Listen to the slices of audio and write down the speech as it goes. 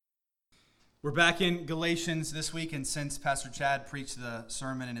We're back in Galatians this week, and since Pastor Chad preached the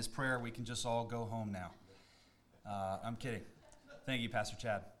sermon and his prayer, we can just all go home now. I'm kidding. Thank you, Pastor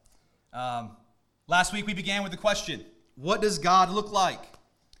Chad. Last week we began with the question, what does God look like?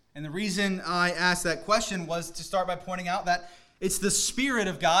 And the reason I asked that question was to start by pointing out that it's the Spirit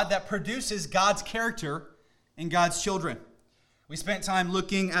of God that produces God's character in God's children. We spent time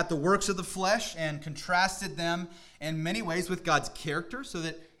looking at the works of the flesh and contrasted them in many ways with God's character, so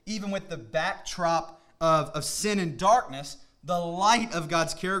that even with the backdrop of sin and darkness, the light of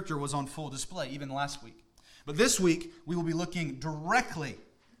God's character was on full display, even last week. But this week, we will be looking directly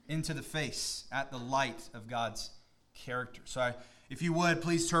into the face at the light of God's character. So if you would,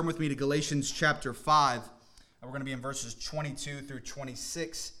 please turn with me to Galatians chapter 5. We're going to be in verses 22 through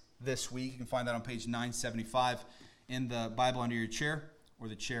 26 this week. You can find that on page 975 in the Bible under your chair or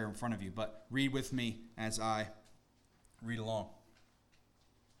the chair in front of you. But read with me as I read along.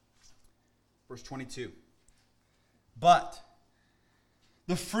 Verse 22. But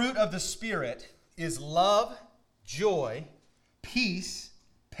the fruit of the Spirit is love, joy, peace,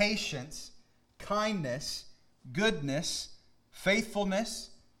 patience, kindness, goodness, faithfulness,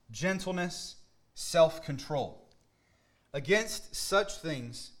 gentleness, self-control. Against such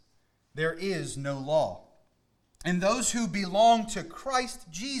things there is no law. And those who belong to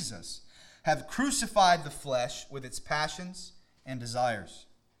Christ Jesus have crucified the flesh with its passions and desires.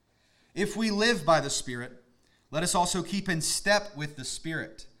 If we live by the Spirit, let us also keep in step with the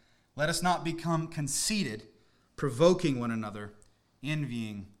Spirit. Let us not become conceited, provoking one another,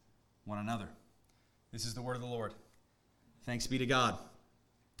 envying one another. This is the word of the Lord. Thanks be to God.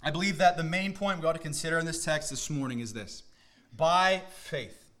 I believe that the main point we ought to consider in this text this morning is this. By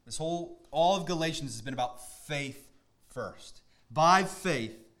faith. All of Galatians has been about faith first. By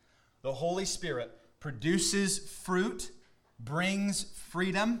faith, the Holy Spirit produces fruit, brings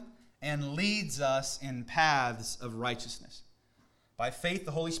freedom, and leads us in paths of righteousness. By faith,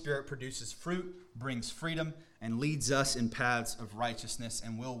 the Holy Spirit produces fruit, brings freedom, and leads us in paths of righteousness,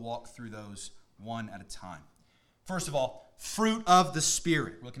 and we'll walk through those one at a time. First of all, fruit of the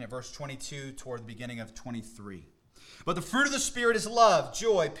Spirit. We're looking at verse 22 toward the beginning of 23. But the fruit of the Spirit is love,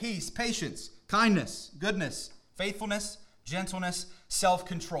 joy, peace, patience, kindness, goodness, faithfulness, gentleness,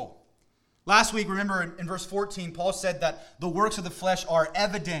 self-control. Last week, remember in verse 14, Paul said that the works of the flesh are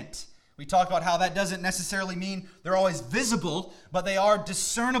evident. We talked about how that doesn't necessarily mean they're always visible, but they are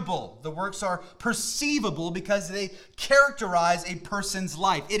discernible. The works are perceivable because they characterize a person's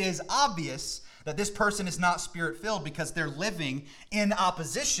life. It is obvious that this person is not Spirit-filled because they're living in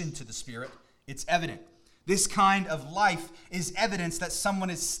opposition to the Spirit. It's evident. This kind of life is evidence that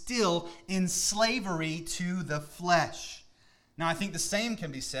someone is still in slavery to the flesh. Now, I think the same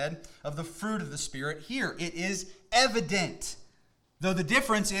can be said of the fruit of the Spirit here. It is evident. Though the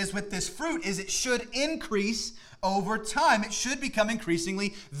difference is with this fruit is it should increase over time. It should become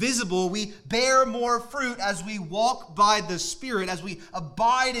increasingly visible. We bear more fruit as we walk by the Spirit, as we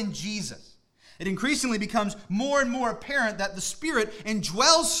abide in Jesus. It increasingly becomes more and more apparent that the Spirit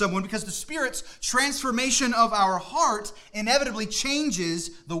indwells someone because the Spirit's transformation of our heart inevitably changes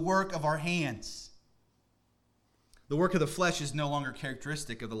the work of our hands. The work of the flesh is no longer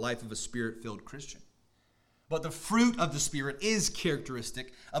characteristic of the life of a Spirit-filled Christian. But the fruit of the Spirit is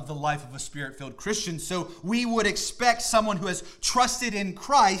characteristic of the life of a Spirit-filled Christian. So we would expect someone who has trusted in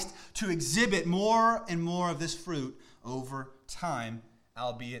Christ to exhibit more and more of this fruit over time,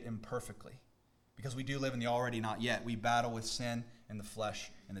 albeit imperfectly. Because we do live in the already not yet. We battle with sin and the flesh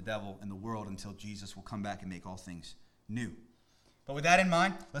and the devil and the world until Jesus will come back and make all things new. But with that in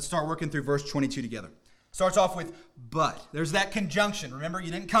mind, let's start working through verse 22 together. Starts off with but. There's that conjunction. Remember,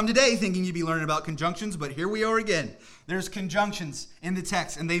 you didn't come today thinking you'd be learning about conjunctions, but here we are again. There's conjunctions in the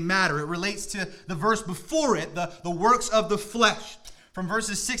text, and they matter. It relates to the verse before it, the works of the flesh. From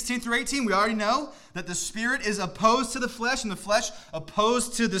verses 16 through 18, we already know that the Spirit is opposed to the flesh, and the flesh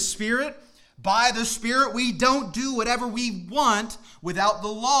opposed to the Spirit. By the Spirit, we don't do whatever we want without the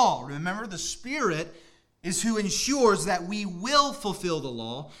law. Remember, the Spirit is who ensures that we will fulfill the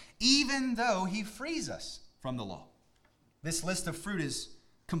law, even though He frees us from the law. This list of fruit is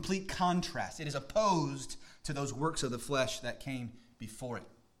complete contrast. It is opposed to those works of the flesh that came before it.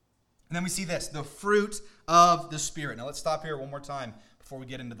 And then we see this, the fruit of the Spirit. Now let's stop here one more time before we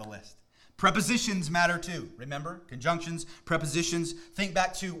get into the list. Prepositions matter too. Remember, conjunctions, prepositions. Think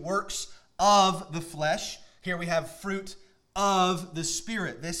back to works of the flesh. Here we have fruit of the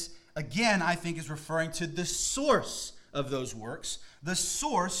Spirit. This, again, I think is referring to the source of those works, the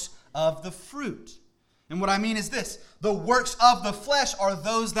source of the fruit. And what I mean is this: the works of the flesh are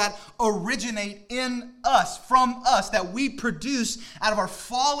those that originate in us, from us, that we produce out of our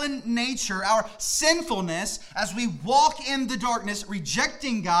fallen nature, our sinfulness, as we walk in the darkness,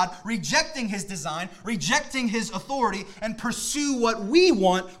 rejecting God, rejecting His design, rejecting His authority, and pursue what we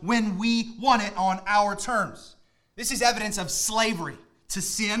want when we want it on our terms. This is evidence of slavery to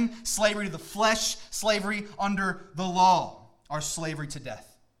sin, slavery to the flesh, slavery under the law, our slavery to death.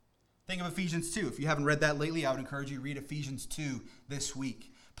 Think of Ephesians 2. If you haven't read that lately, I would encourage you to read Ephesians 2 this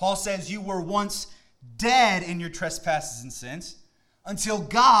week. Paul says, you were once dead in your trespasses and sins until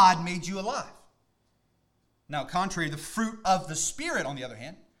God made you alive. Now, contrary, the fruit of the Spirit, on the other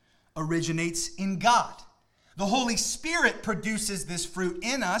hand, originates in God. The Holy Spirit produces this fruit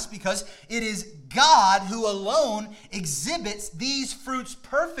in us because it is God who alone exhibits these fruits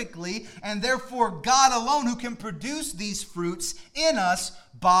perfectly, and therefore God alone who can produce these fruits in us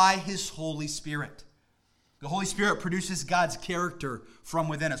by His Holy Spirit. The Holy Spirit produces God's character from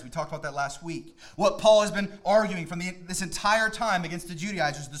within us. We talked about that last week. What Paul has been arguing from this entire time against the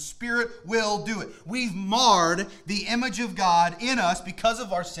Judaizers, the Spirit will do it. We've marred the image of God in us because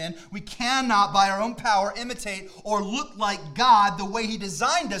of our sin. We cannot, by our own power, imitate or look like God the way He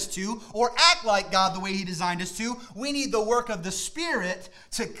designed us to, or act like God the way He designed us to. We need the work of the Spirit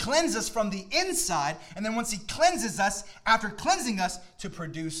to cleanse us from the inside, and then once He cleanses us, after cleansing us, to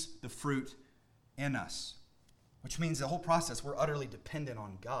produce the fruit in us. Which means the whole process, we're utterly dependent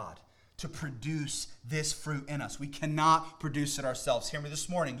on God to produce this fruit in us. We cannot produce it ourselves. Hear me this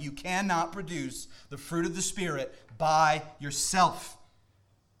morning. You cannot produce the fruit of the Spirit by yourself.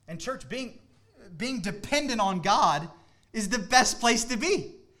 And church, being dependent on God is the best place to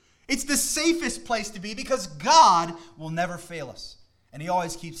be. It's the safest place to be because God will never fail us. And He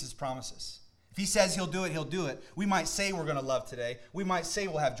always keeps His promises. If He says He'll do it, He'll do it. We might say we're going to love today. We might say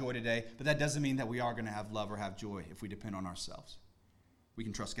we'll have joy today, but that doesn't mean that we are going to have love or have joy if we depend on ourselves. We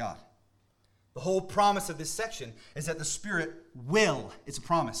can trust God. The whole promise of this section is that the Spirit will, it's a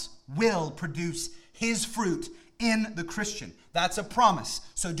promise, will produce His fruit in the Christian. That's a promise.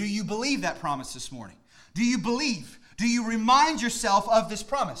 So do you believe that promise this morning? Do you believe? Do you remind yourself of this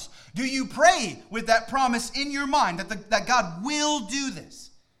promise? Do you pray with that promise in your mind that God will do this?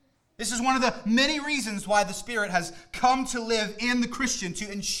 This is one of the many reasons why the Spirit has come to live in the Christian,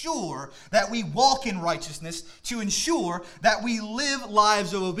 to ensure that we walk in righteousness, to ensure that we live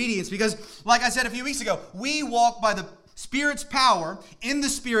lives of obedience. Because, like I said a few weeks ago, we walk by the Spirit's power, in the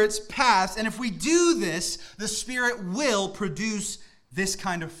Spirit's paths, and if we do this, the Spirit will produce this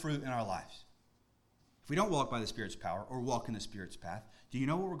kind of fruit in our lives. If we don't walk by the Spirit's power or walk in the Spirit's path, do you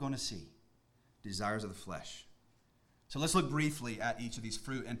know what we're going to see? Desires of the flesh. So let's look briefly at each of these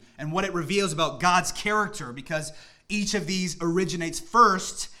fruit and what it reveals about God's character, because each of these originates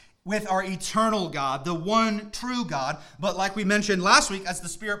first with our eternal God, the one true God. But like we mentioned last week, as the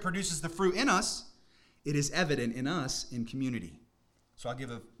Spirit produces the fruit in us, it is evident in us in community. So I'll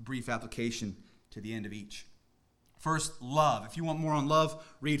give a brief application to the end of each. First, love. If you want more on love,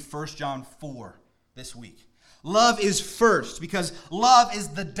 read 1 John 4 this week. Love is first because love is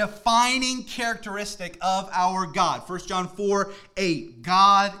the defining characteristic of our God. 1 John 4:8.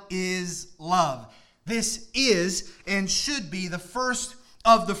 God is love. This is and should be the first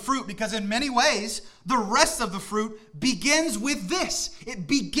of the fruit because in many ways, the rest of the fruit begins with this. It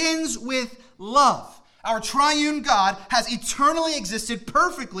begins with love. Our triune God has eternally existed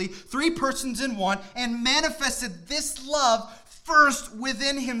perfectly, three persons in one, and manifested this love first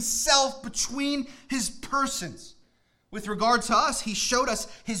within Himself between His persons. With regard to us, He showed us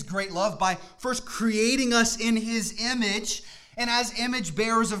His great love by first creating us in His image. And as image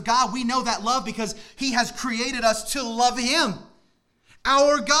bearers of God, we know that love because He has created us to love Him,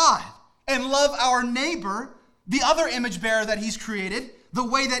 our God, and love our neighbor, the other image bearer that He's created, the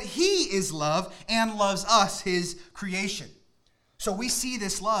way that He is love and loves us, His creation. So we see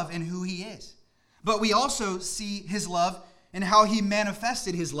this love in who He is. But we also see His love and how He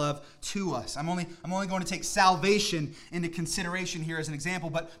manifested His love to us. I'm only going to take salvation into consideration here as an example,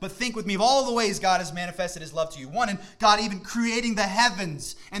 but think with me of all the ways God has manifested His love to you. One, in God even creating the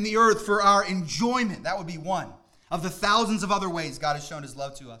heavens and the earth for our enjoyment. That would be one of the thousands of other ways God has shown His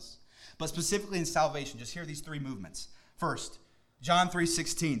love to us. But specifically in salvation, just hear these three movements. First, John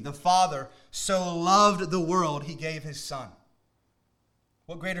 3:16, the Father so loved the world, He gave His Son.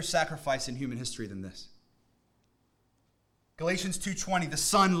 What greater sacrifice in human history than this? Galatians 2:20, the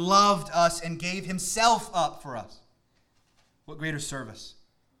Son loved us and gave Himself up for us. What greater service?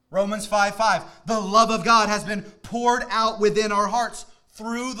 Romans 5:5, the love of God has been poured out within our hearts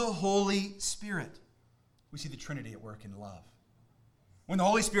through the Holy Spirit. We see the Trinity at work in love. when the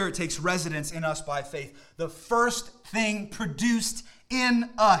Holy Spirit takes residence in us by faith, the first thing produced in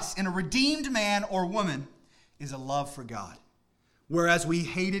us, in a redeemed man or woman, is a love for God. Whereas we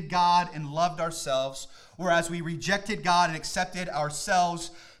hated God and loved ourselves, whereas we rejected God and accepted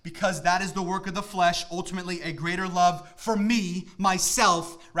ourselves, because that is the work of the flesh, ultimately a greater love for me,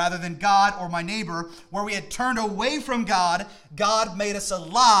 myself, rather than God or my neighbor, where we had turned away from God, God made us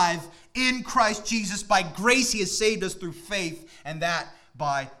alive in Christ Jesus. By grace, He has saved us through faith, and that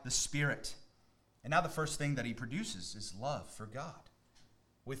by the Spirit. And now the first thing that He produces is love for God,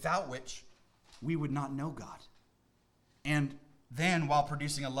 without which we would not know God. And then, while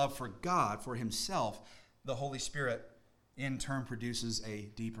producing a love for God, for Himself, the Holy Spirit in turn produces a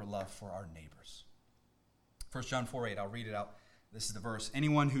deeper love for our neighbors. 1 John 4:8, I'll read it out. This is the verse.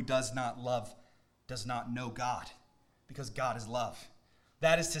 Anyone who does not love does not know God, because God is love.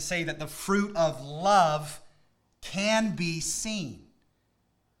 That is to say that the fruit of love can be seen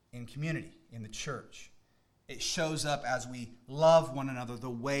in community, in the church. It shows up as we love one another the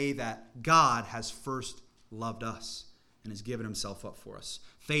way that God has first loved us and has given Himself up for us.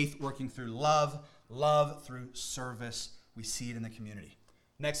 Faith working through love, love through service. We see it in the community.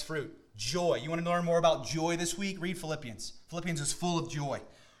 Next fruit, joy. You want to learn more about joy this week? Read Philippians. Philippians is full of joy.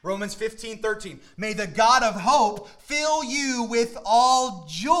 Romans 15:13. May the God of hope fill you with all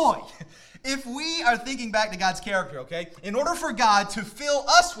joy. If we are thinking back to God's character, okay, in order for God to fill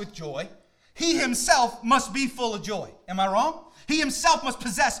us with joy, He Himself must be full of joy. Am I wrong? He Himself must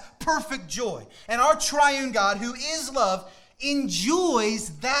possess perfect joy. And our triune God, who is love, enjoys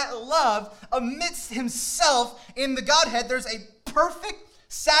that love amidst Himself in the Godhead. There's a perfect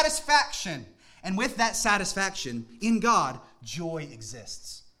satisfaction. And with that satisfaction in God, joy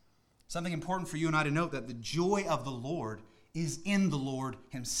exists. Something important for you and I to note, that the joy of the Lord is in the Lord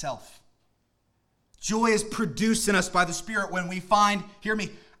Himself. Joy is produced in us by the Spirit when we find, hear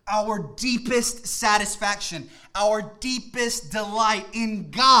me, our deepest satisfaction, our deepest delight in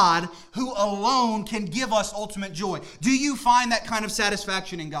God, who alone can give us ultimate joy. Do you find that kind of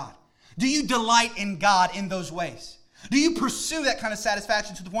satisfaction in God? Do you delight in God in those ways? Do you pursue that kind of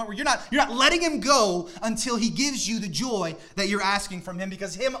satisfaction to the point where you're not letting Him go until He gives you the joy that you're asking from Him,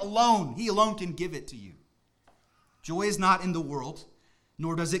 because He alone can give it to you. Joy is not in the world,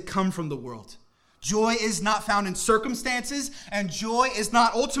 nor does it come from the world. Joy is not found in circumstances, and joy is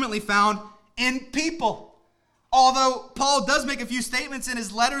not ultimately found in people. Although Paul does make a few statements in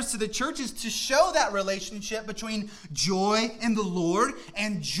his letters to the churches to show that relationship between joy in the Lord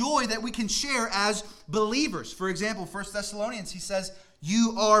and joy that we can share as believers. For example, 1 Thessalonians, he says,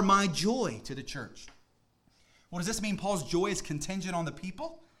 "You are my joy," to the church. Well, does this mean Paul's joy is contingent on the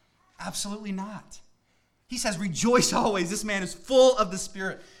people? Absolutely not. He says, "Rejoice always." This man is full of the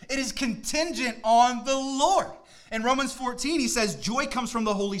Spirit. It is contingent on the Lord. In Romans 14, he says, joy comes from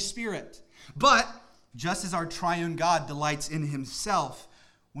the Holy Spirit. But just as our triune God delights in Himself,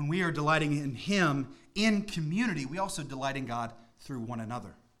 when we are delighting in Him in community, we also delight in God through one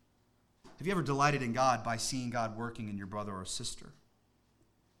another. Have you ever delighted in God by seeing God working in your brother or sister?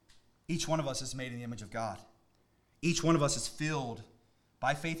 Each one of us is made in the image of God. Each one of us is filled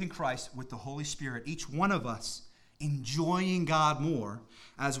by faith in Christ with the Holy Spirit. Each one of us enjoying God more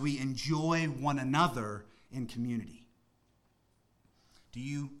as we enjoy one another in community. Do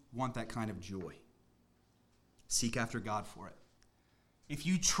you want that kind of joy? Seek after God for it. If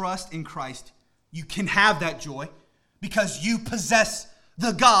you trust in Christ, you can have that joy because you possess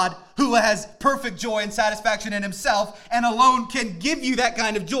the God who has perfect joy and satisfaction in Himself and alone can give you that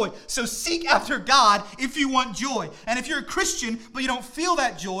kind of joy. So seek after God if you want joy. And if you're a Christian but you don't feel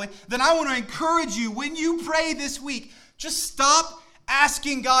that joy, then I want to encourage you, when you pray this week, just stop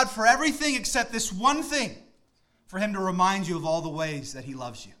asking God for everything except this one thing, for Him to remind you of all the ways that He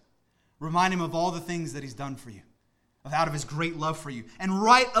loves you. Remind Him of all the things that He's done for you, out of His great love for you. And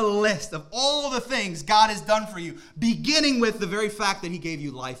write a list of all the things God has done for you, beginning with the very fact that He gave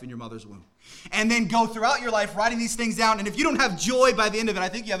you life in your mother's womb. And then go throughout your life writing these things down. And if you don't have joy by the end of it, I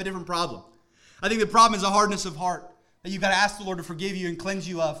think you have a different problem. I think the problem is a hardness of heart that you've got to ask the Lord to forgive you and cleanse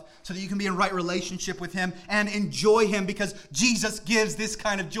you of, so that you can be in right relationship with Him and enjoy Him, because Jesus gives this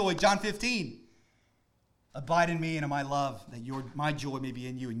kind of joy. John 15. Abide in me and in my love, that my joy may be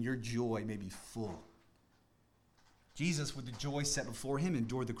in you and your joy may be full. Jesus, with the joy set before Him,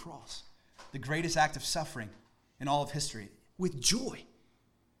 endured the cross, the greatest act of suffering in all of history, with joy.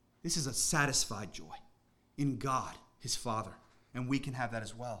 This is a satisfied joy in God, His Father, and we can have that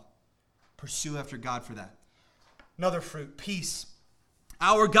as well. Pursue after God for that. Another fruit, peace.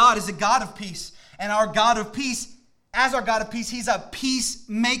 Our God is a God of peace, and our God of peace, as our God of peace, He's a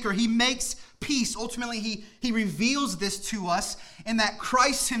peacemaker. He makes peace. Ultimately, he reveals this to us in that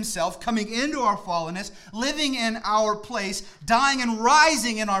Christ himself coming into our fallenness, living in our place, dying and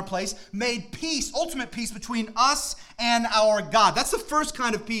rising in our place, made peace, ultimate peace between us and our God. That's the first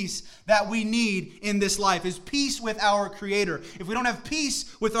kind of peace that we need in this life, is peace with our Creator. If we don't have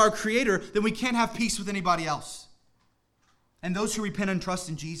peace with our Creator, then we can't have peace with anybody else. And those who repent and trust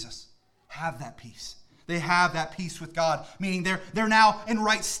in Jesus have that peace. They have that peace with God, meaning they're now in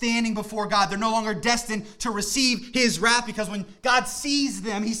right standing before God. They're no longer destined to receive his wrath, because when God sees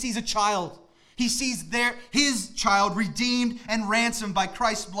them, he sees a child. He sees his child redeemed and ransomed by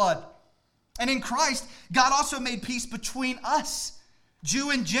Christ's blood. And in Christ, God also made peace between us,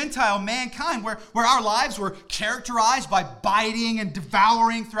 Jew and Gentile, mankind, where our lives were characterized by biting and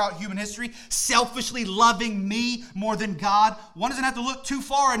devouring throughout human history, selfishly loving me more than God. One doesn't have to look too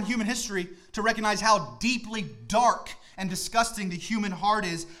far in human history to recognize how deeply dark and disgusting the human heart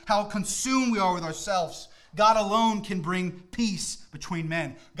is, how consumed we are with ourselves. God alone can bring peace between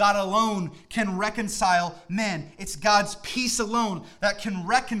men. God alone can reconcile men. It's God's peace alone that can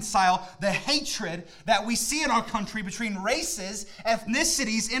reconcile the hatred that we see in our country between races,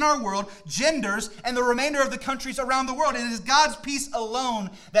 ethnicities in our world, genders, and the remainder of the countries around the world. It is God's peace alone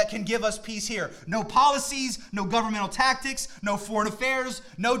that can give us peace here. No policies, no governmental tactics, no foreign affairs,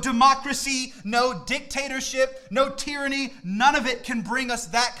 no democracy, no dictatorship, no tyranny. None of it can bring us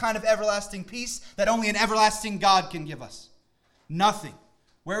that kind of everlasting peace that only an everlasting God can give us. Nothing.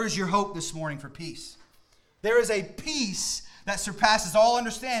 Where is your hope this morning for peace? There is a peace that surpasses all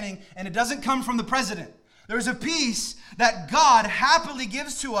understanding, and it doesn't come from the president. There's a peace that God happily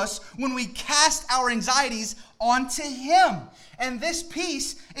gives to us when we cast our anxieties onto him. And this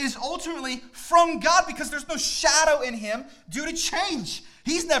peace is ultimately from God, because there's no shadow in him due to change.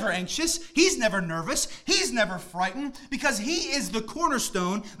 He's never anxious. He's never nervous. He's never frightened, because he is the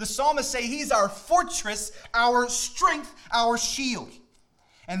cornerstone. The psalmists say he's our fortress, our strength, our shield.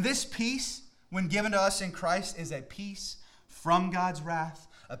 And this peace, when given to us in Christ, is a peace from God's wrath,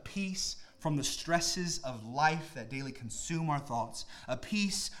 a peace from the stresses of life that daily consume our thoughts, a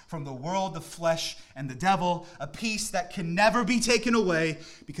peace from the world, the flesh, and the devil, a peace that can never be taken away,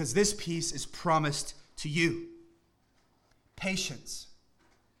 because this peace is promised to you. Patience.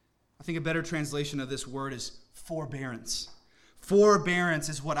 I think a better translation of this word is forbearance. Forbearance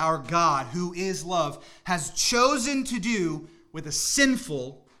is what our God, who is love, has chosen to do with a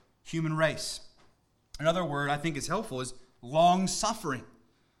sinful human race. Another word I think is helpful is long-suffering.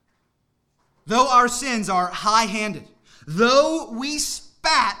 Though our sins are high-handed, though we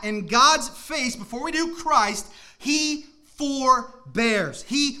spat in God's face before we knew Christ, he forbears.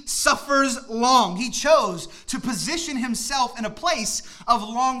 He suffers long. He chose to position himself in a place of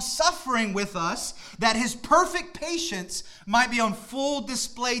long suffering with us, that his perfect patience might be on full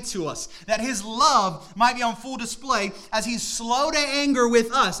display to us, that his love might be on full display as he's slow to anger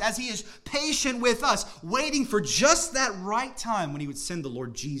with us, as he is patient with us, waiting for just that right time when he would send the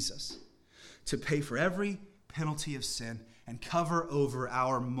Lord Jesus to pay for every penalty of sin and cover over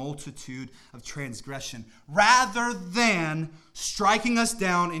our multitude of transgression, rather than striking us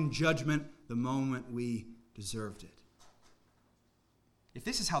down in judgment the moment we deserved it. If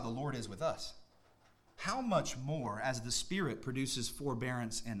this is how the Lord is with us, how much more, as the Spirit produces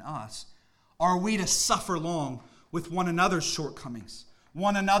forbearance in us, are we to suffer long with one another's shortcomings,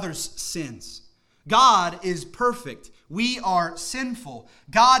 one another's sins? God is perfect. We are sinful.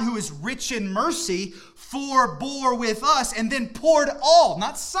 God, who is rich in mercy, forbore with us and then poured all,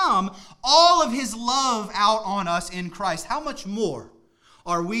 not some, all of his love out on us in Christ. How much more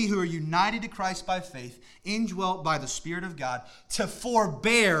are we who are united to Christ by faith, indwelt by the Spirit of God, to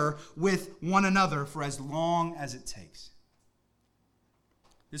forbear with one another for as long as it takes?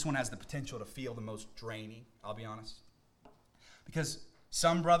 This one has the potential to feel the most draining, I'll be honest. Because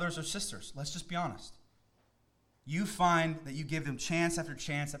some brothers or sisters, let's just be honest, you find that you give them chance after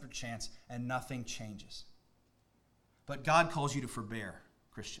chance after chance and nothing changes. But God calls you to forbear,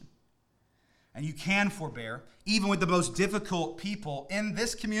 Christian. And you can forbear, even with the most difficult people in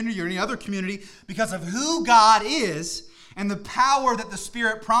this community or any other community, because of who God is and the power that the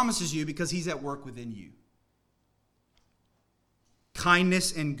Spirit promises you, because he's at work within you.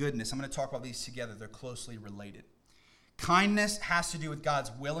 Kindness and goodness. I'm going to talk about these together. They're closely related. Kindness has to do with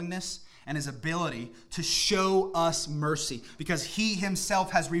God's willingness and his ability to show us mercy, because he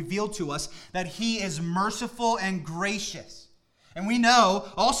himself has revealed to us that he is merciful and gracious. And we know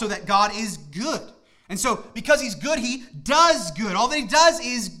also that God is good. And so, because he's good, he does good. All that he does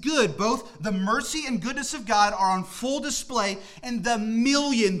is good. Both the mercy and goodness of God are on full display in the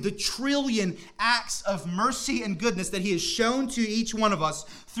million, the trillion acts of mercy and goodness that he has shown to each one of us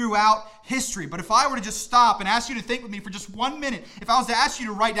throughout history. But if I were to just stop and ask you to think with me for just 1 minute, if I was to ask you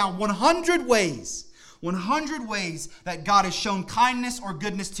to write down 100 ways that God has shown kindness or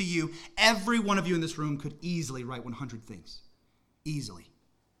goodness to you, every one of you in this room could easily write 100 things. Easily.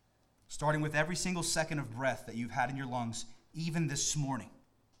 Starting with every single second of breath that you've had in your lungs, even this morning.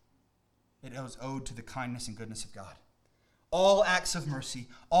 It is owed to the kindness and goodness of God. All acts of mercy,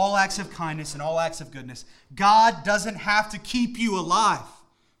 all acts of kindness, and all acts of goodness. God doesn't have to keep you alive,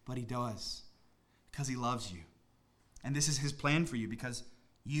 but he does because he loves you. And this is his plan for you because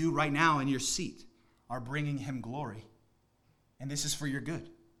you right now in your seat are bringing him glory. And this is for your good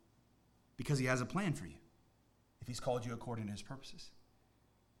because he has a plan for you if he's called you according to his purposes.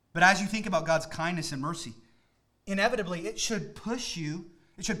 But as you think about God's kindness and mercy, inevitably it should push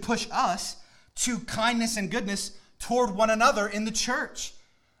us to kindness and goodness toward one another in the church.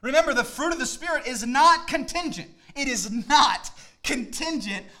 Remember, the fruit of the Spirit is not contingent. It is not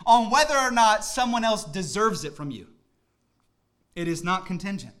contingent on whether or not someone else deserves it from you. It is not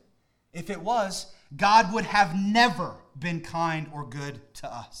contingent. If it was, God would have never been kind or good to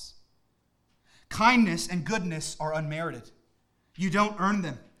us. Kindness and goodness are unmerited. You don't earn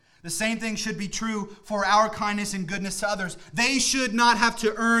them. The same thing should be true for our kindness and goodness to others. They should not have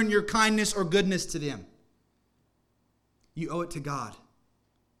to earn your kindness or goodness to them. You owe it to God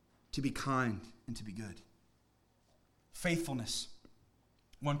to be kind and to be good. Faithfulness.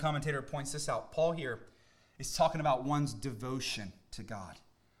 One commentator points this out. Paul here is talking about one's devotion to God.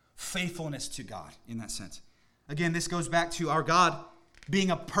 Faithfulness to God in that sense. Again, this goes back to our God being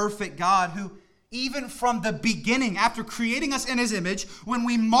a perfect God who, even from the beginning, after creating us in his image, when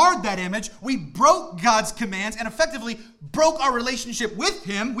we marred that image, we broke God's commands and effectively broke our relationship with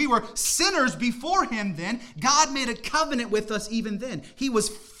him. We were sinners before him then. God made a covenant with us even then. He was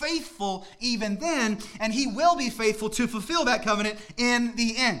faithful even then, and he will be faithful to fulfill that covenant in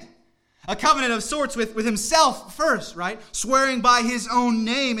the end. A covenant of sorts with himself first, right? Swearing by his own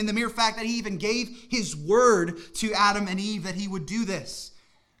name in the mere fact that he even gave his word to Adam and Eve that he would do this.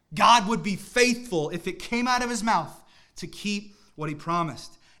 God would be faithful if it came out of his mouth to keep what he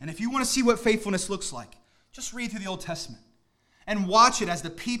promised. And if you want to see what faithfulness looks like, just read through the Old Testament and watch it as the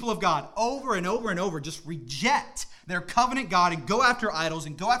people of God over and over and over just reject their covenant God and go after idols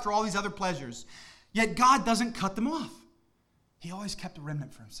and go after all these other pleasures. Yet God doesn't cut them off. He always kept a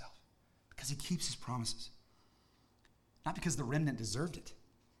remnant for himself because he keeps his promises. Not because the remnant deserved it,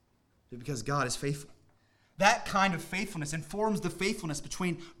 but because God is faithful. That kind of faithfulness informs the faithfulness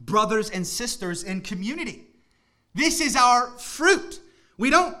between brothers and sisters in community. This is our fruit.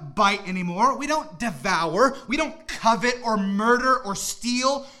 We don't bite anymore. We don't devour. We don't covet or murder or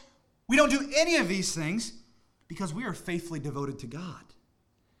steal. We don't do any of these things because we are faithfully devoted to God.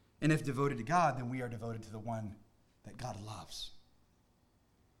 And if devoted to God, then we are devoted to the one that God loves.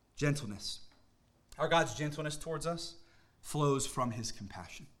 Gentleness. Our God's gentleness towards us flows from his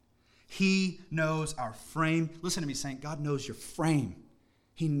compassion. He knows our frame. Listen to me, saint. God knows your frame.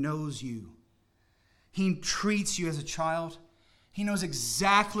 He knows you. He treats you as a child. He knows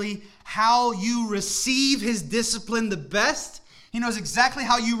exactly how you receive his discipline the best. He knows exactly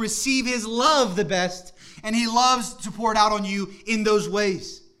how you receive his love the best. And he loves to pour it out on you in those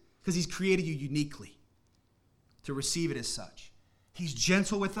ways because he's created you uniquely to receive it as such. He's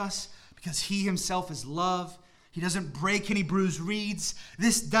gentle with us because he himself is love. He doesn't break any bruised reeds.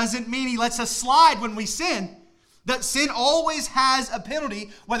 This doesn't mean he lets us slide when we sin. That sin always has a penalty,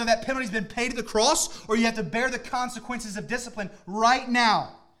 whether that penalty's been paid at the cross or you have to bear the consequences of discipline right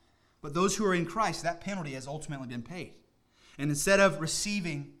now. But those who are in Christ, that penalty has ultimately been paid. And instead of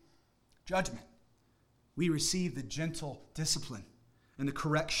receiving judgment, we receive the gentle discipline and the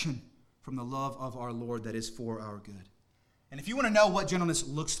correction from the love of our Lord that is for our good. And if you want to know what gentleness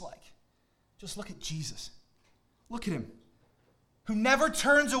looks like, just look at Jesus. Look at him, who never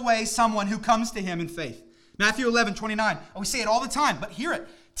turns away someone who comes to him in faith. Matthew 11:29. We say it all the time, but hear it.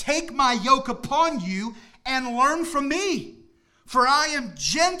 Take my yoke upon you and learn from me. For I am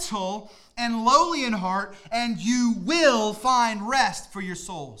gentle and lowly in heart, and you will find rest for your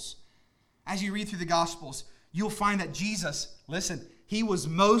souls. As you read through the Gospels, you'll find that Jesus, listen, he was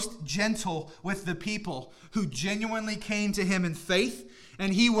most gentle with the people who genuinely came to him in faith,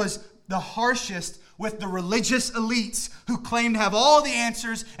 and he was the harshest with the religious elites who claim to have all the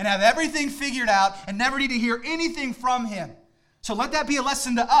answers and have everything figured out and never need to hear anything from him. So let that be a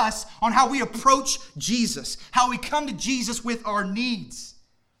lesson to us on how we approach Jesus, how we come to Jesus with our needs.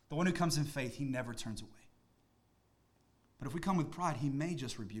 The one who comes in faith, he never turns away. But if we come with pride, he may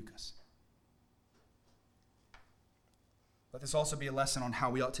just rebuke us. Let this also be a lesson on how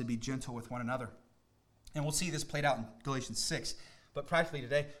we ought to be gentle with one another. And we'll see this played out in Galatians 6. But practically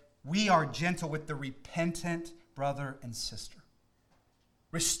today, we are gentle with the repentant brother and sister,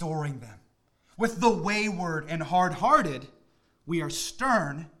 restoring them. With the wayward and hard-hearted, we are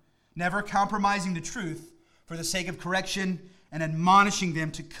stern, never compromising the truth for the sake of correction and admonishing them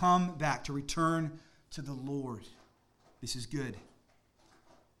to come back, to return to the Lord. This is good.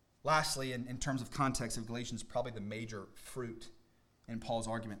 Lastly, in terms of context of Galatians, probably the major fruit in Paul's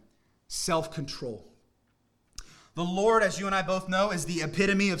argument, self-control. The Lord, as you and I both know, is the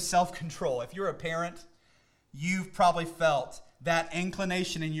epitome of self-control. If you're a parent, you've probably felt that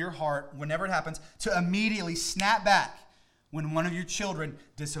inclination in your heart, whenever it happens, to immediately snap back when one of your children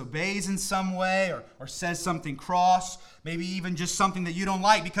disobeys in some way or says something cross, maybe even just something that you don't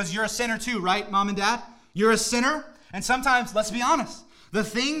like, because you're a sinner too, right, Mom and Dad? You're a sinner, and sometimes, let's be honest, the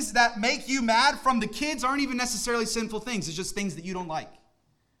things that make you mad from the kids aren't even necessarily sinful things. It's just things that you don't like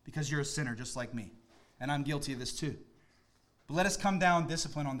because you're a sinner just like me, and I'm guilty of this too. But let us come down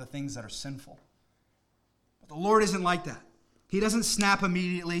discipline on the things that are sinful. But the Lord isn't like that. He doesn't snap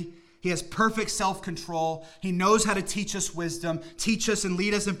immediately. He has perfect self-control. He knows how to teach us wisdom, teach us and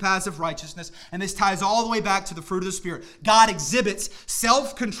lead us in paths of righteousness. And this ties all the way back to the fruit of the Spirit. God exhibits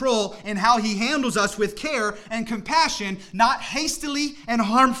self-control in how he handles us with care and compassion, not hastily and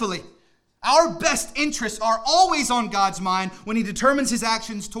harmfully. Our best interests are always on God's mind when he determines his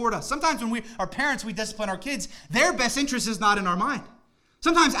actions toward us. Sometimes when we are parents, we discipline our kids, their best interest is not in our mind.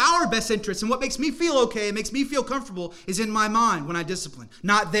 Sometimes our best interest and what makes me feel okay and makes me feel comfortable is in my mind when I discipline,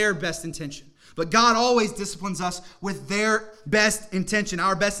 not their best intention. But God always disciplines us with their best intention,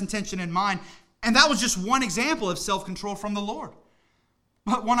 our best intention in mind. And that was just one example of self-control from the Lord.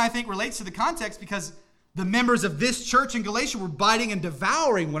 But one I think relates to the context because the members of this church in Galatia were biting and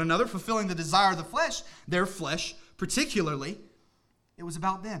devouring one another, fulfilling the desire of the flesh, their flesh particularly. It was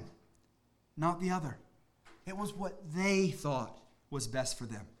about them, not the other. It was what they thought was best for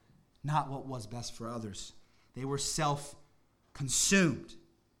them, not what was best for others. They were self-consumed.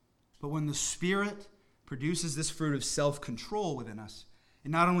 But when the Spirit produces this fruit of self-control within us, it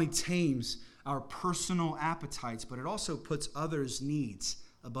not only tames our personal appetites, but it also puts others' needs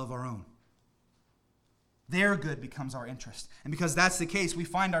above our own. Their good becomes our interest. And because that's the case, we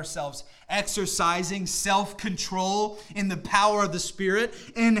find ourselves exercising self-control in the power of the Spirit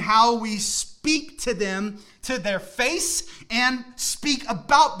in how we speak to them to their face and speak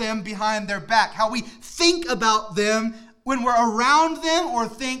about them behind their back. How we think about them when we're around them or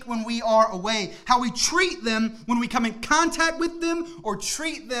think when we are away. How we treat them when we come in contact with them or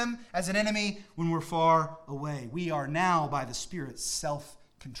treat them as an enemy when we're far away. We are now, by the Spirit,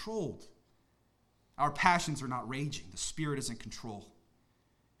 self-controlled. Our passions are not raging. The Spirit is in control.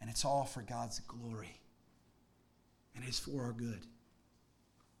 And it's all for God's glory. And it's for our good.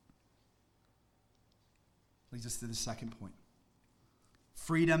 Leads us to the second point.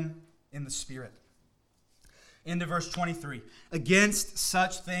 Freedom in the Spirit. Into verse 23. Against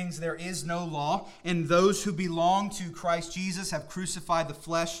such things there is no law, and those who belong to Christ Jesus have crucified the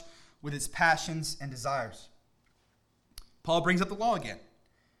flesh with its passions and desires. Paul brings up the law again.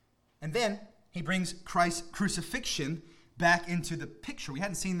 And then he brings Christ's crucifixion back into the picture. We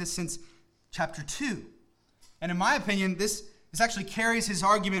hadn't seen this since chapter 2. And in my opinion, this actually carries his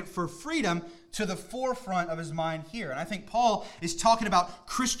argument for freedom to the forefront of his mind here. And I think Paul is talking about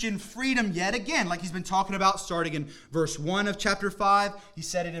Christian freedom yet again, like he's been talking about starting in verse 1 of chapter 5. He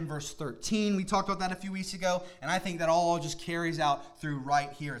said it in verse 13. We talked about that a few weeks ago. And I think that all just carries out through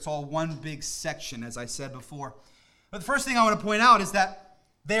right here. It's all one big section, as I said before. But the first thing I want to point out is that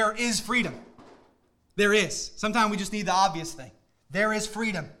there is freedom. There is. Sometimes we just need the obvious thing. There is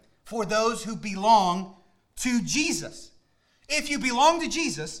freedom for those who belong to Jesus. If you belong to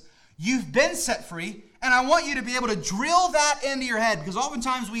Jesus, you've been set free, and I want you to be able to drill that into your head, because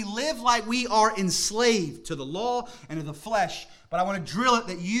oftentimes we live like we are enslaved to the law and to the flesh, but I want to drill it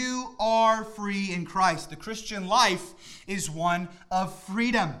that you are free in Christ. The Christian life is one of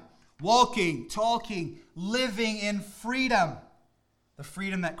freedom. Walking, talking, living in freedom. The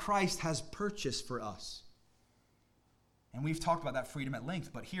freedom that Christ has purchased for us. And we've talked about that freedom at length,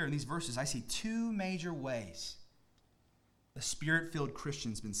 but here in these verses, I see two major ways the Spirit-filled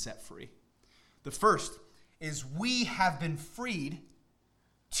Christian's been set free. The first is we have been freed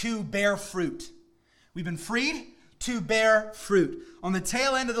to bear fruit. We've been freed to bear fruit. On the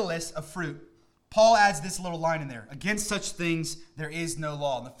tail end of the list of fruit, Paul adds this little line in there. Against such things, there is no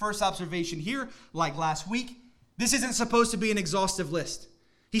law. And the first observation here, like last week, this isn't supposed to be an exhaustive list.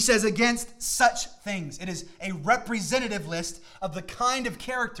 He says, against such things. It is a representative list of the kind of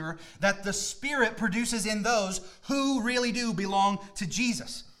character that the Spirit produces in those who really do belong to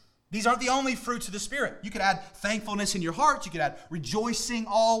Jesus. These aren't the only fruits of the Spirit. You could add thankfulness in your heart. You could add rejoicing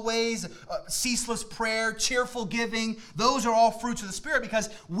always, ceaseless prayer, cheerful giving. Those are all fruits of the Spirit because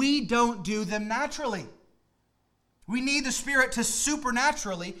we don't do them naturally. We need the Spirit to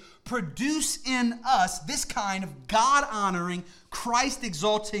supernaturally produce in us this kind of God-honoring,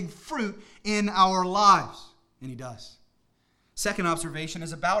 Christ-exalting fruit in our lives. And He does. Second observation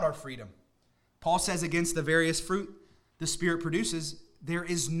is about our freedom. Paul says against the various fruit the Spirit produces, there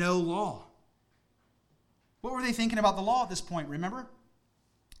is no law. What were they thinking about the law at this point, remember?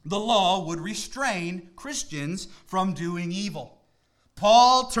 The law would restrain Christians from doing evil.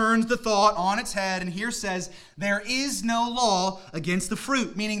 Paul turns the thought on its head and here says, there is no law against the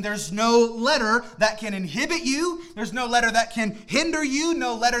fruit, meaning there's no letter that can inhibit you, there's no letter that can hinder you,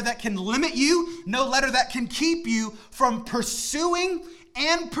 no letter that can limit you, no letter that can keep you from pursuing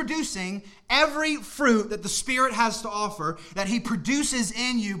and producing every fruit that the Spirit has to offer, that He produces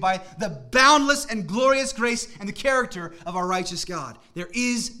in you by the boundless and glorious grace and the character of our righteous God. There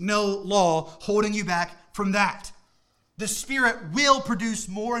is no law holding you back from that. The Spirit will produce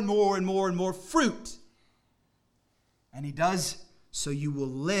more and more and more and more fruit. And He does so you will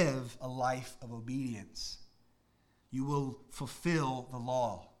live a life of obedience. You will fulfill the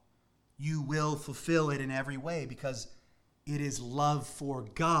law. You will fulfill it in every way because it is love for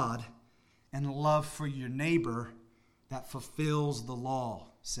God and love for your neighbor that fulfills the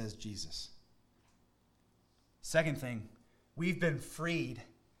law, says Jesus. Second thing, we've been freed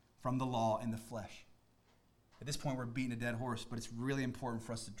from the law in the flesh. At this point, we're beating a dead horse, but it's really important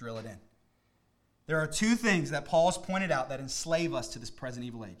for us to drill it in. There are two things that Paul has pointed out that enslave us to this present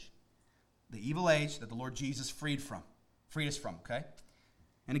evil age. The evil age that the Lord Jesus freed us from, okay?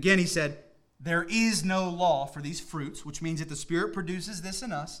 And again, he said, there is no law for these fruits, which means if the Spirit produces this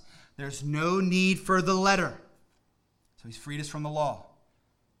in us, there's no need for the letter. So He's freed us from the law.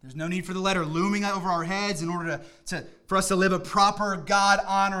 There's no need for the letter looming over our heads in order for us to live a proper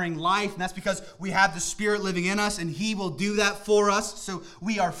God-honoring life. And that's because we have the Spirit living in us, and He will do that for us. So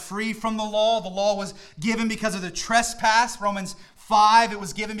we are free from the law. The law was given because of the trespass. Romans 5, it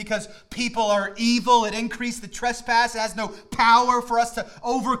was given because people are evil. It increased the trespass. It has no power for us to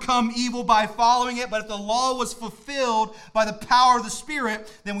overcome evil by following it. But if the law was fulfilled by the power of the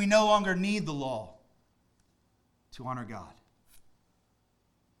Spirit, then we no longer need the law to honor God.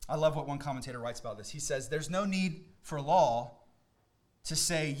 I love what one commentator writes about this. He says, there's no need for law to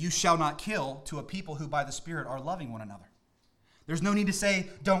say, you shall not kill to a people who by the Spirit are loving one another. There's no need to say,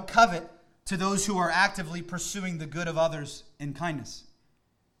 don't covet to those who are actively pursuing the good of others in kindness.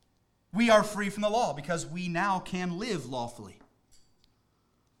 We are free from the law because we now can live lawfully.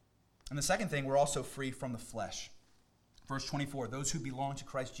 And the second thing, we're also free from the flesh. Verse 24, those who belong to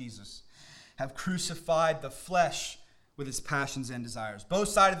Christ Jesus have crucified the flesh with its passions and desires. Both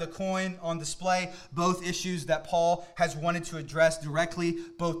sides of the coin on display, both issues that Paul has wanted to address directly,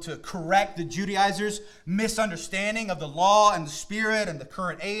 both to correct the Judaizers' misunderstanding of the law and the Spirit and the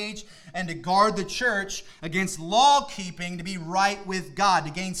current age, and to guard the church against law-keeping to be right with God,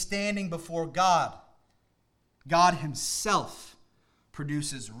 to gain standing before God. God Himself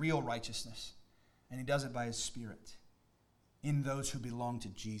produces real righteousness, and He does it by His Spirit in those who belong to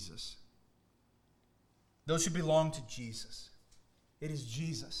Jesus. Those who belong to Jesus. It is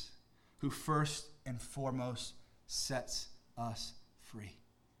Jesus who first and foremost sets us free.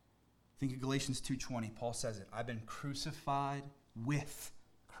 Think of Galatians 2:20. Paul says it. I've been crucified with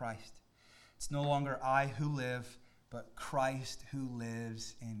Christ. It's no longer I who live, but Christ who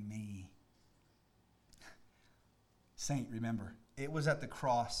lives in me. Saint, remember, it was at the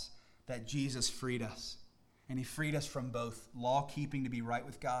cross that Jesus freed us. And He freed us from both law-keeping to be right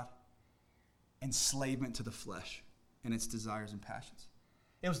with God, enslavement to the flesh and its desires and passions.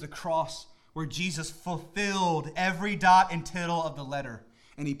 It was the cross where Jesus fulfilled every dot and tittle of the letter,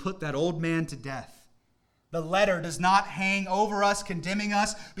 and He put that old man to death. The letter does not hang over us, condemning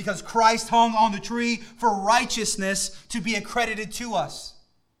us, because Christ hung on the tree for righteousness to be accredited to us.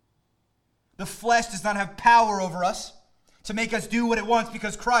 The flesh does not have power over us to make us do what it wants,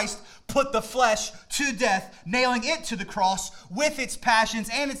 because Christ put the flesh to death, nailing it to the cross with its passions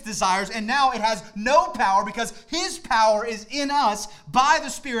and its desires, and now it has no power because His power is in us by the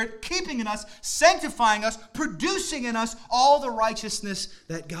Spirit, keeping in us, sanctifying us, producing in us all the righteousness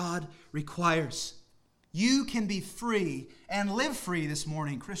that God requires. You can be free and live free this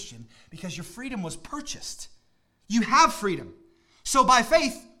morning, Christian, because your freedom was purchased. You have freedom. So by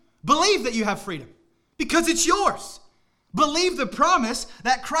faith, believe that you have freedom because it's yours. Believe the promise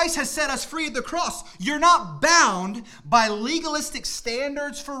that Christ has set us free at the cross. You're not bound by legalistic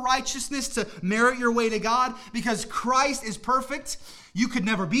standards for righteousness to merit your way to God because Christ is perfect. You could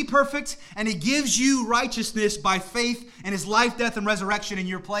never be perfect, and He gives you righteousness by faith in His life, death, and resurrection in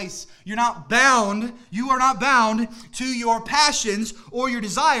your place. You're not bound. You are not bound to your passions or your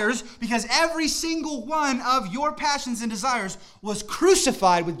desires because every single one of your passions and desires was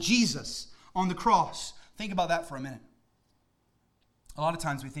crucified with Jesus on the cross. Think about that for a minute. A lot of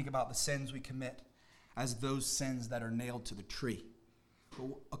times we think about the sins we commit as those sins that are nailed to the tree. But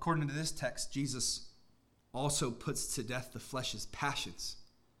according to this text, Jesus also puts to death the flesh's passions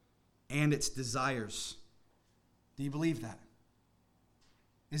and its desires. Do you believe that?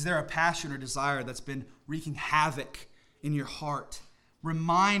 Is there a passion or desire that's been wreaking havoc in your heart?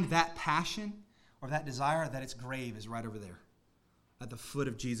 Remind that passion or that desire that its grave is right over there at the foot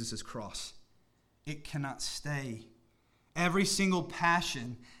of Jesus' cross. It cannot stay. Every single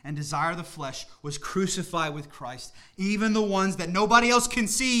passion and desire of the flesh was crucified with Christ. Even the ones that nobody else can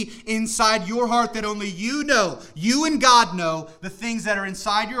see inside your heart that only you know. You and God know the things that are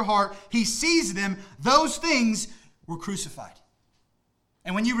inside your heart. He sees them. Those things were crucified.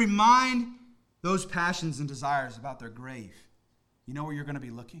 And when you remind those passions and desires about their grave, you know where you're going to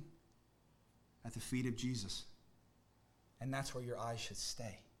be looking? At the feet of Jesus. And that's where your eyes should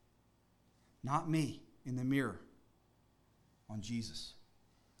stay. Not me in the mirror. On Jesus.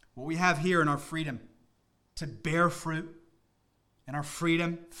 What we have here in our freedom to bear fruit and our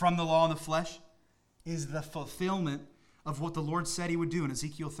freedom from the law and the flesh is the fulfillment of what the Lord said He would do in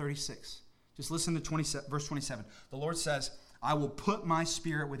Ezekiel 36. Just listen to verse 27. The Lord says, I will put my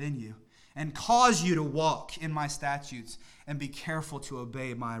spirit within you and cause you to walk in my statutes and be careful to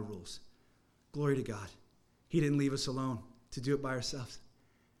obey my rules. Glory to God. He didn't leave us alone to do it by ourselves.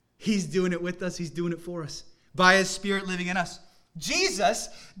 He's doing it with us. He's doing it for us. By His Spirit living in us. Jesus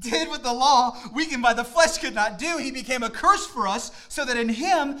did what the law, weakened by the flesh, could not do. He became a curse for us so that in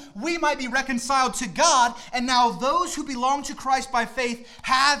Him we might be reconciled to God. And now those who belong to Christ by faith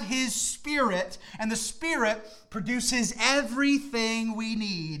have His Spirit. And the Spirit produces everything we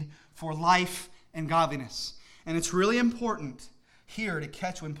need for life and godliness. And it's really important here to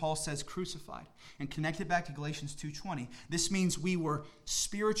catch when Paul says crucified and connect it back to Galatians 2:20. This means we were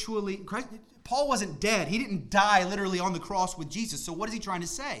spiritually... Paul wasn't dead. He didn't die literally on the cross with Jesus. So what is he trying to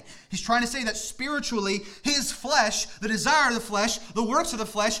say? He's trying to say that spiritually, his flesh, the desire of the flesh, the works of the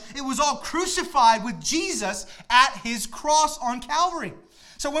flesh, it was all crucified with Jesus at His cross on Calvary.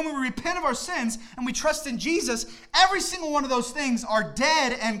 So when we repent of our sins and we trust in Jesus, every single one of those things are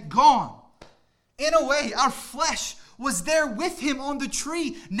dead and gone. In a way, our flesh was there with Him on the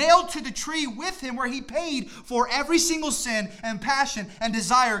tree, nailed to the tree with Him, where He paid for every single sin and passion and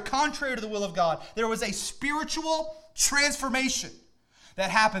desire contrary to the will of God. There was a spiritual transformation that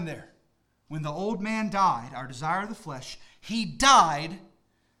happened there. When the old man died, our desire of the flesh, he died,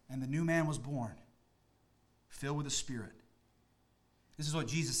 and the new man was born, filled with the Spirit. This is what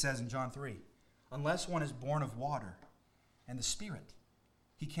Jesus says in John 3. Unless one is born of water and the Spirit,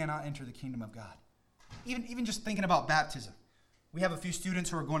 he cannot enter the kingdom of God. Even just thinking about baptism. We have a few students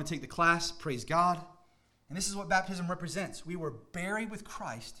who are going to take the class, praise God. And this is what baptism represents. We were buried with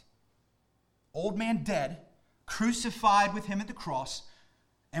Christ, old man dead, crucified with Him at the cross,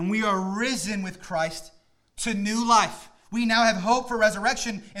 and we are risen with Christ to new life. We now have hope for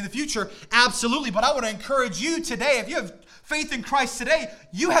resurrection in the future, absolutely. But I want to encourage you today, if you have faith in Christ today,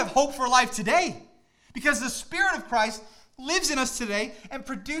 you have hope for life today. Because the Spirit of Christ lives in us today and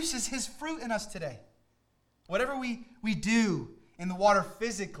produces His fruit in us today. Whatever we do in the water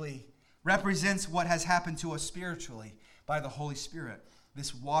physically represents what has happened to us spiritually by the Holy Spirit,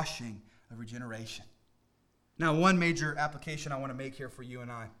 this washing of regeneration. Now, one major application I want to make here for you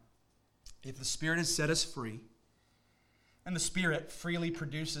and I. If the Spirit has set us free, and the Spirit freely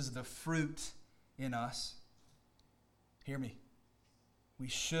produces the fruit in us, hear me, we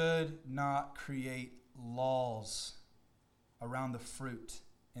should not create laws around the fruit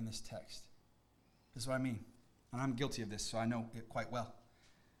in this text. This is what I mean. And I'm guilty of this, so I know it quite well.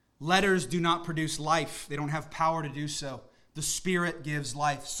 Letters do not produce life. They don't have power to do so. The Spirit gives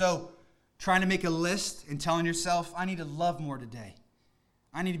life. So, trying to make a list and telling yourself, I need to love more today.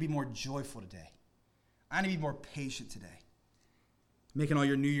 I need to be more joyful today. I need to be more patient today. Making all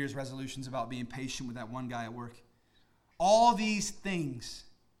your New Year's resolutions about being patient with that one guy at work. All these things,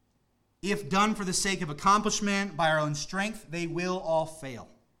 if done for the sake of accomplishment, by our own strength, they will all fail.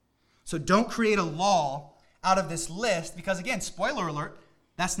 So don't create a law out of this list, because again, spoiler alert,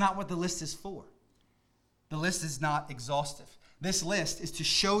 that's not what the list is for. The list is not exhaustive. This list is to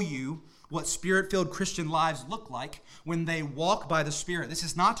show you what Spirit-filled Christian lives look like when they walk by the Spirit. This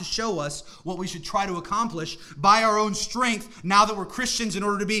is not to show us what we should try to accomplish by our own strength now that we're Christians in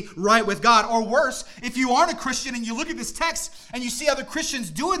order to be right with God. Or worse, if you aren't a Christian and you look at this text and you see other Christians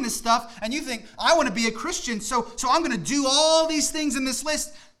doing this stuff and you think, I want to be a Christian, so I'm going to do all these things in this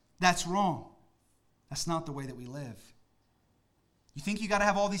list. That's wrong. That's not the way that we live. You think you got to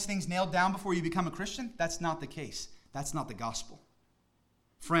have all these things nailed down before you become a Christian? That's not the case. That's not the gospel.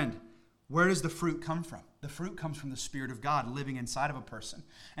 Friend, where does the fruit come from? The fruit comes from the Spirit of God living inside of a person.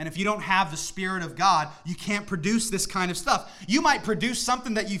 And if you don't have the Spirit of God, you can't produce this kind of stuff. You might produce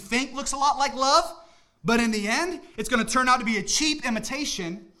something that you think looks a lot like love, but in the end, it's going to turn out to be a cheap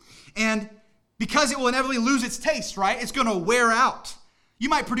imitation. And because it will inevitably lose its taste, right? It's going to wear out. You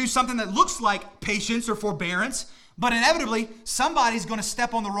might produce something that looks like patience or forbearance, but inevitably, somebody's going to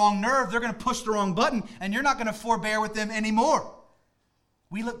step on the wrong nerve. They're going to push the wrong button, and you're not going to forbear with them anymore.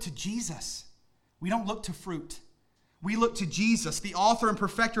 We look to Jesus. We don't look to fruit. We look to Jesus, the author and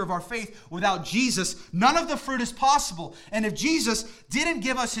perfecter of our faith. Without Jesus, none of the fruit is possible. And if Jesus didn't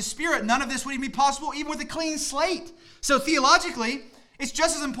give us his Spirit, none of this would even be possible, even with a clean slate. So theologically, it's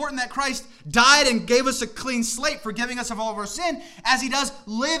just as important that Christ died and gave us a clean slate, forgiving us of all of our sin, as he does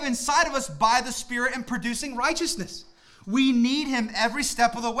live inside of us by the Spirit and producing righteousness. We need him every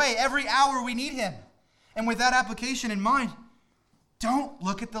step of the way. Every hour we need him. And with that application in mind, don't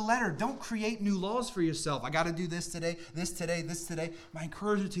look at the letter. Don't create new laws for yourself. I got to do this today, this today, this today. My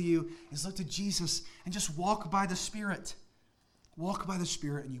encouragement to you is look to Jesus and just walk by the Spirit. Walk by the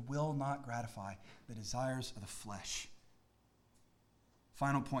Spirit and you will not gratify the desires of the flesh.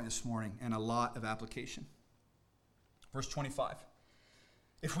 Final point this morning and a lot of application. Verse 25.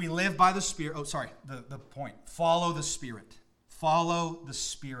 If we live by the Spirit, the point. Follow the Spirit. Follow the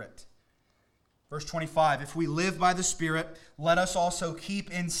Spirit. Verse 25, if we live by the Spirit, let us also keep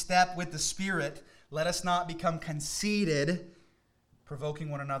in step with the Spirit. Let us not become conceited, provoking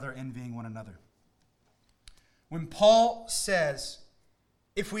one another, envying one another. When Paul says,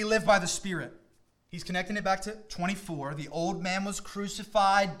 if we live by the Spirit, he's connecting it back to 24. The old man was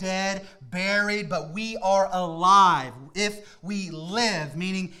crucified, dead, buried, but we are alive if we live,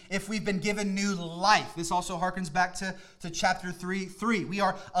 meaning if we've been given new life. This also harkens back to chapter 3:3. We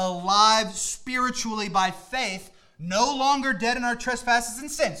are alive spiritually by faith, no longer dead in our trespasses and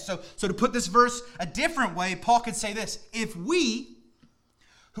sins. So to put this verse a different way, Paul could say this: if we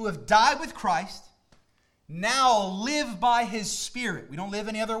who have died with Christ now live by his Spirit, we don't live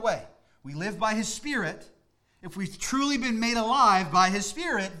any other way. We live by his Spirit. If we've truly been made alive by his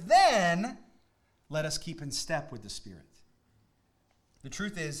Spirit, then let us keep in step with the Spirit. The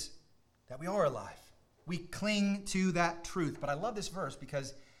truth is that we are alive. We cling to that truth. But I love this verse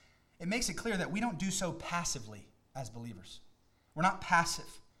because it makes it clear that we don't do so passively as believers. We're not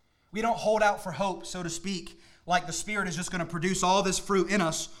passive. We don't hold out for hope, so to speak, like the Spirit is just going to produce all this fruit in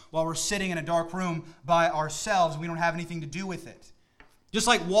us while we're sitting in a dark room by ourselves. We don't have anything to do with it. Just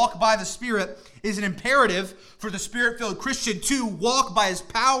like walk by the Spirit is an imperative for the Spirit-filled Christian to walk by his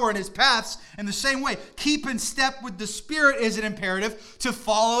power and his paths, in the same way, keep in step with the Spirit is an imperative to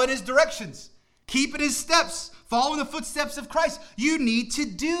follow in his directions. Keep in his steps. Follow in the footsteps of Christ. You need to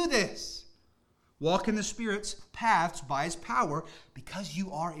do this. Walk in the Spirit's paths by his power because you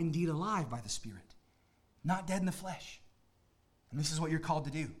are indeed alive by the Spirit, not dead in the flesh. And this is what you're called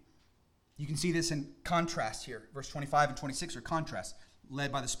to do. You can see this in contrast here. Verse 25 and 26 are contrast. Led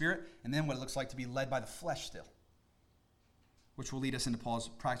by the Spirit, and then what it looks like to be led by the flesh still, which will lead us into Paul's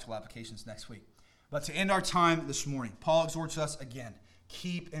practical applications next week. But to end our time this morning, Paul exhorts us again,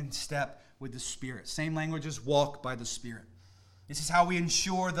 keep in step with the Spirit. Same language as walk by the Spirit. This is how we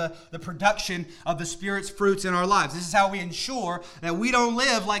ensure the production of the Spirit's fruits in our lives. This is how we ensure that we don't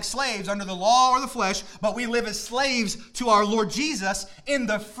live like slaves under the law or the flesh, but we live as slaves to our Lord Jesus in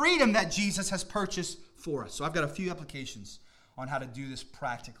the freedom that Jesus has purchased for us. So I've got a few applications on how to do this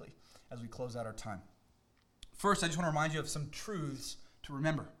practically as we close out our time. First, I just want to remind you of some truths to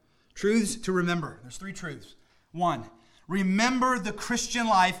remember. Truths to remember. There's 3 truths. 1, remember the Christian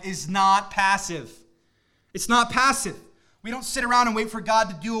life is not passive. It's not passive. We don't sit around and wait for God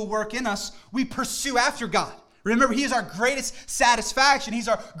to do a work in us. We pursue after God. Remember, he is our greatest satisfaction. He's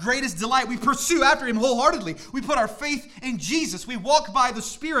our greatest delight. We pursue after him wholeheartedly. We put our faith in Jesus. We walk by the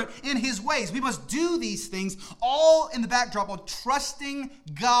Spirit in his ways. We must do these things all in the backdrop of trusting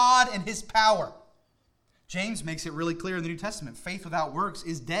God and his power. James makes it really clear in the New Testament. Faith without works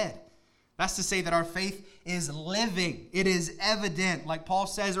is dead. That's to say that our faith is living. It is evident. Like Paul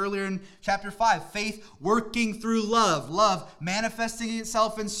says earlier in chapter 5, faith working through love. Love manifesting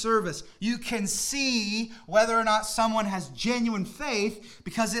itself in service. You can see whether or not someone has genuine faith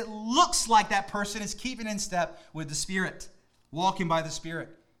because it looks like that person is keeping in step with the Spirit, walking by the Spirit,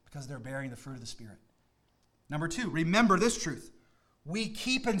 because they're bearing the fruit of the Spirit. Number 2, remember this truth. We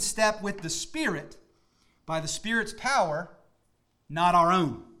keep in step with the Spirit by the Spirit's power, not our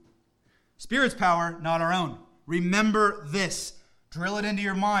own. Spirit's power, not our own. Remember this. Drill it into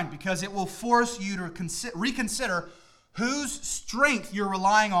your mind because it will force you to reconsider whose strength you're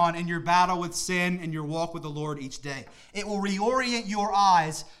relying on in your battle with sin and your walk with the Lord each day. It will reorient your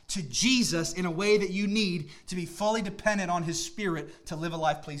eyes to Jesus in a way that you need to be fully dependent on His Spirit to live a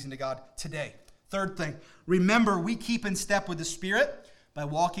life pleasing to God today. Third thing, remember we keep in step with the Spirit by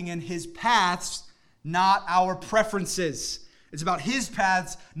walking in His paths, not our preferences. It's about His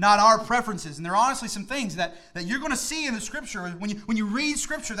paths, not our preferences. And there are honestly some things that you're going to see in the Scripture when you read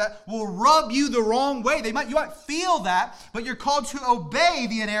Scripture that will rub you the wrong way. You might feel that, but you're called to obey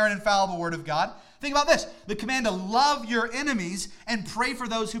the inerrant, infallible Word of God. Think about this. The command to love your enemies and pray for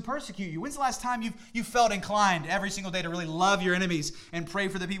those who persecute you. When's the last time you felt inclined every single day to really love your enemies and pray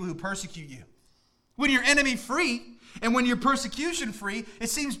for the people who persecute you? When you're enemy free and when you're persecution free, it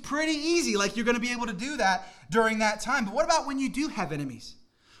seems pretty easy, like you're going to be able to do that during that time. But what about when you do have enemies?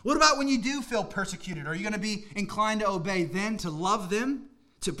 What about when you do feel persecuted? Are you going to be inclined to obey then, to love them,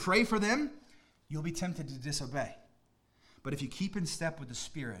 to pray for them? You'll be tempted to disobey. But if you keep in step with the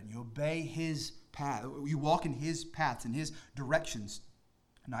Spirit and you obey His path, you walk in His paths and His directions,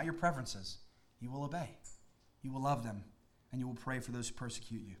 not your preferences, you will obey. You will love them and you will pray for those who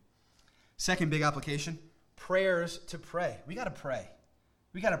persecute you. Second big application, prayers to pray. We got to pray.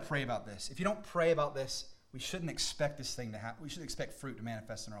 We got to pray about this. If you don't pray about this, we shouldn't expect this thing to happen. We shouldn't expect fruit to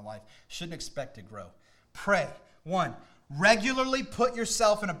manifest in our life. Shouldn't expect to grow. Pray. 1, regularly put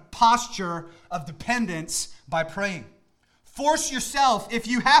yourself in a posture of dependence by praying. Force yourself if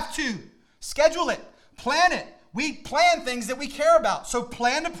you have to. Schedule it. Plan it. We plan things that we care about. So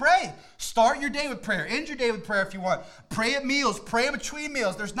plan to pray. Start your day with prayer. End your day with prayer if you want. Pray at meals. Pray between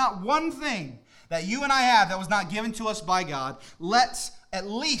meals. There's not one thing that you and I have that was not given to us by God. Let's at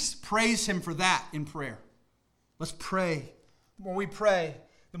least praise Him for that in prayer. Let's pray. The more we pray,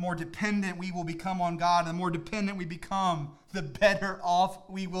 the more dependent we will become on God. The more dependent we become, the better off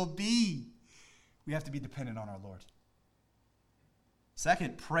we will be. We have to be dependent on our Lord.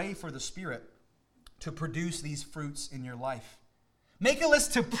 Second, pray for the Spirit to produce these fruits in your life. Make a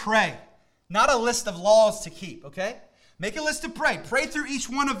list to pray, not a list of laws to keep, okay? Make a list to pray. Pray through each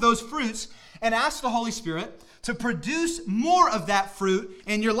one of those fruits and ask the Holy Spirit to produce more of that fruit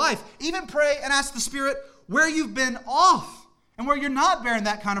in your life. Even pray and ask the Spirit where you've been off and where you're not bearing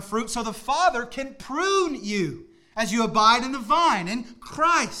that kind of fruit so the Father can prune you as you abide in the vine, in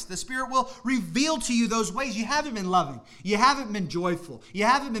Christ. The Spirit will reveal to you those ways you haven't been loving, you haven't been joyful, you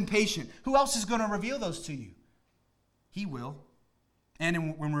haven't been patient. Who else is going to reveal those to you? He will.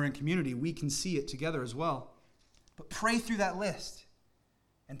 And when we're in community, we can see it together as well. But pray through that list.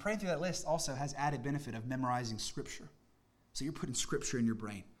 And praying through that list also has added benefit of memorizing Scripture. So you're putting Scripture in your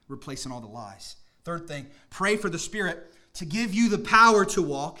brain, replacing all the lies. Third thing, pray for the Spirit to give you the power to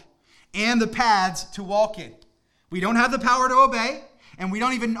walk and the paths to walk in. We don't have the power to obey, and we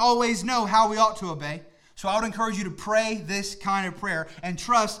don't even always know how we ought to obey. So I would encourage you to pray this kind of prayer and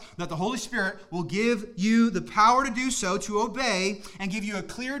trust that the Holy Spirit will give you the power to do so, to obey, and give you a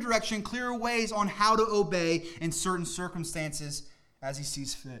clear direction, clearer ways on how to obey in certain circumstances as He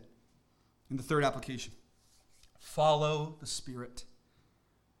sees fit. And the third application, follow the Spirit.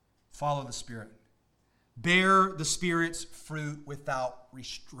 Follow the Spirit. Bear the Spirit's fruit without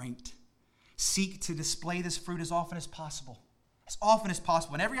restraint. Seek to display this fruit as often as possible. As often as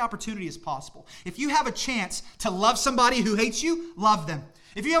possible. And every opportunity is possible. If you have a chance to love somebody who hates you, love them.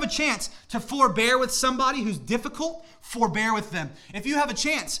 If you have a chance to forbear with somebody who's difficult, forbear with them. If you have a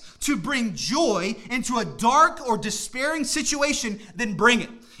chance to bring joy into a dark or despairing situation, then bring it.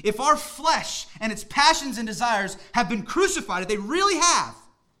 If our flesh and its passions and desires have been crucified, if they really have,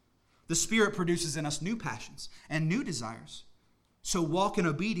 the Spirit produces in us new passions and new desires. So walk in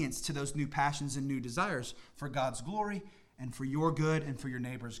obedience to those new passions and new desires for God's glory and for your good and for your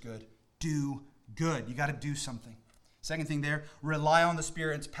neighbor's good. Do good. You got to do something. Second thing there, rely on the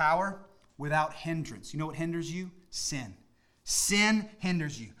Spirit's power without hindrance. You know what hinders you? Sin. Sin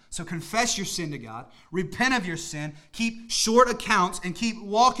hinders you. So confess your sin to God. Repent of your sin. Keep short accounts and keep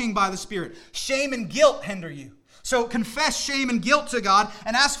walking by the Spirit. Shame and guilt hinder you. So confess shame and guilt to God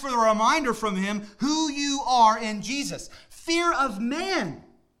and ask for a reminder from Him who you are in Jesus. Fear of man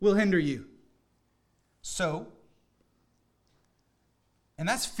will hinder you. So, and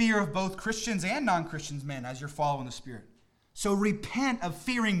that's fear of both Christians and non-Christians men as you're following the Spirit. So repent of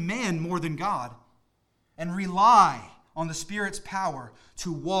fearing men more than God and rely on the Spirit's power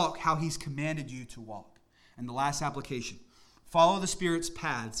to walk how He's commanded you to walk. And the last application, follow the Spirit's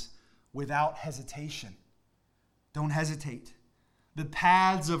paths without hesitation. Don't hesitate. The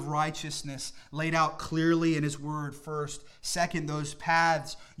paths of righteousness laid out clearly in His Word first. Second, those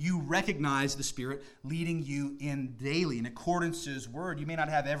paths, you recognize the Spirit leading you in daily in accordance to His Word. You may not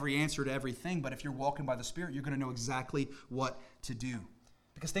have every answer to everything, but if you're walking by the Spirit, you're going to know exactly what to do.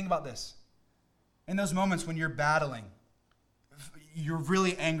 Because think about this. In those moments when you're battling, you're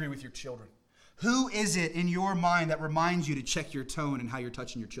really angry with your children. Who is it in your mind that reminds you to check your tone and how you're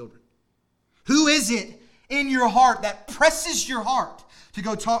touching your children? Who is it in your heart that presses your heart to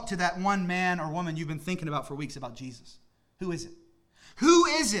go talk to that one man or woman you've been thinking about for weeks about Jesus? Who is it? Who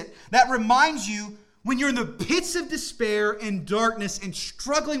is it that reminds you when you're in the pits of despair and darkness and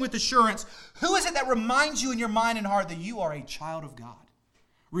struggling with assurance? Who is it that reminds you in your mind and heart that you are a child of God,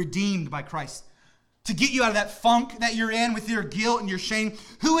 redeemed by Christ, to get you out of that funk that you're in with your guilt and your shame?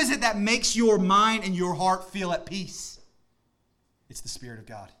 Who is it that makes your mind and your heart feel at peace? It's the Spirit of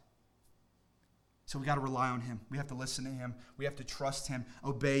God. So we got to rely on Him. We have to listen to Him. We have to trust Him,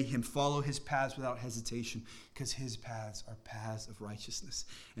 obey Him, follow His paths without hesitation, because His paths are paths of righteousness,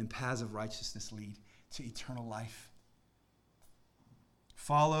 and paths of righteousness lead to eternal life.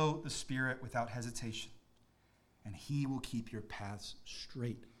 Follow the Spirit without hesitation, and He will keep your paths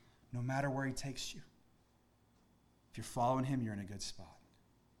straight, no matter where He takes you. If you're following Him, you're in a good spot.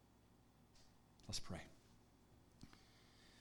 Let's pray.